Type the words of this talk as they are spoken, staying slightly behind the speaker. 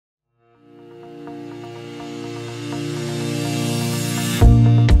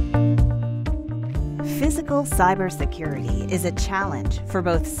Physical cybersecurity is a challenge for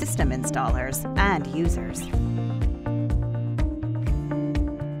both system installers and users.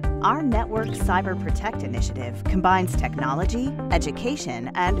 Our Network Cyber Protect initiative combines technology,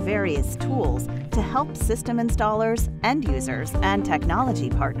 education, and various tools to help system installers, end users, and technology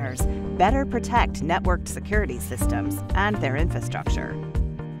partners better protect networked security systems and their infrastructure.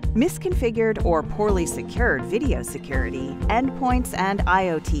 Misconfigured or poorly secured video security, endpoints, and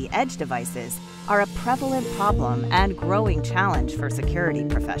IoT edge devices are a prevalent problem and growing challenge for security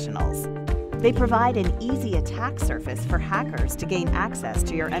professionals. They provide an easy attack surface for hackers to gain access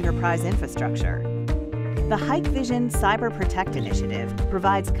to your enterprise infrastructure. The Hikvision Cyber Protect initiative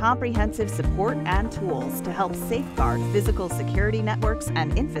provides comprehensive support and tools to help safeguard physical security networks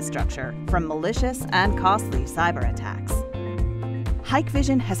and infrastructure from malicious and costly cyber attacks.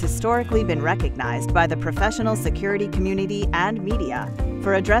 Hikvision has historically been recognized by the professional security community and media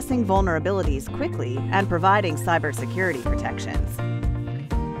for addressing vulnerabilities quickly and providing cybersecurity protections.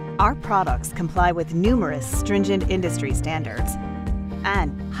 Our products comply with numerous stringent industry standards,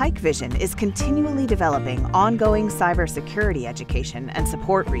 and Hikvision is continually developing ongoing cybersecurity education and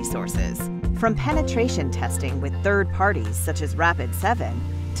support resources, from penetration testing with third parties such as Rapid7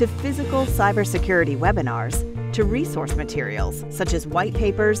 to physical cybersecurity webinars to resource materials such as white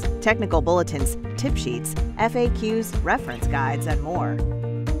papers, technical bulletins, tip sheets, FAQs, reference guides, and more.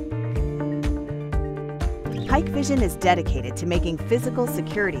 Hikvision is dedicated to making physical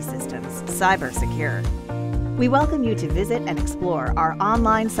security systems cyber secure. We welcome you to visit and explore our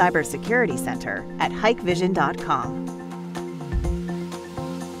online cybersecurity center at hikvision.com.